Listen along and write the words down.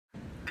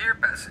Dear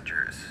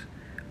passengers,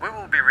 we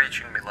will be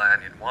reaching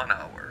Milan in 1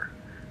 hour.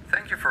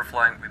 Thank you for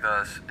flying with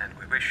us and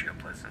we wish you a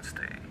pleasant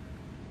stay.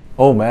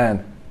 Oh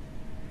man,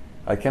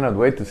 I cannot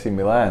wait to see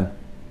Milan.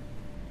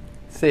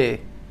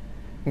 See,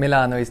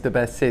 Milano is the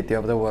best city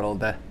of the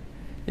world.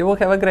 You will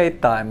have a great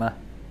time.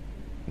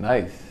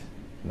 Nice,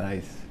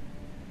 nice.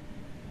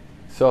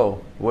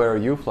 So, where are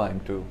you flying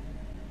to?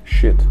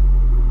 Shit,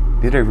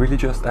 did I really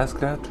just ask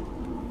that?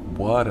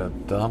 What a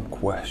dumb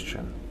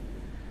question.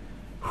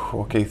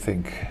 Okay,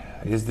 think.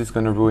 Is this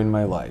gonna ruin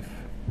my life?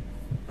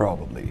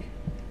 Probably.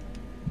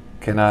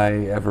 Can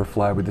I ever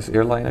fly with this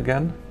airline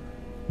again?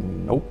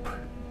 Nope.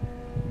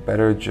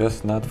 Better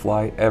just not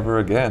fly ever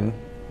again.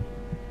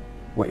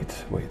 Wait,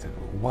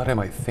 what am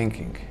I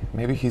thinking?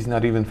 Maybe he's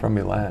not even from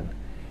Milan.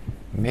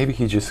 Maybe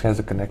he just has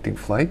a connecting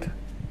flight?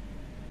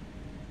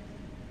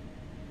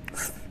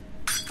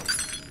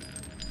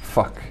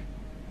 Fuck.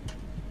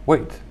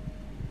 Wait,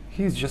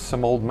 he's just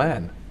some old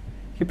man.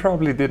 He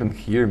probably didn't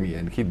hear me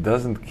and he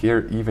doesn't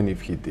care even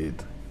if he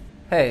did.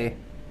 Hey,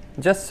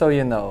 just so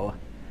you know,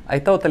 I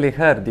totally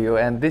heard you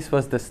and this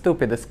was the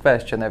stupidest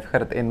question I've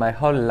heard in my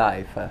whole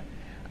life.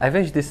 I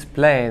wish this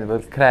plane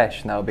will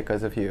crash now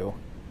because of you.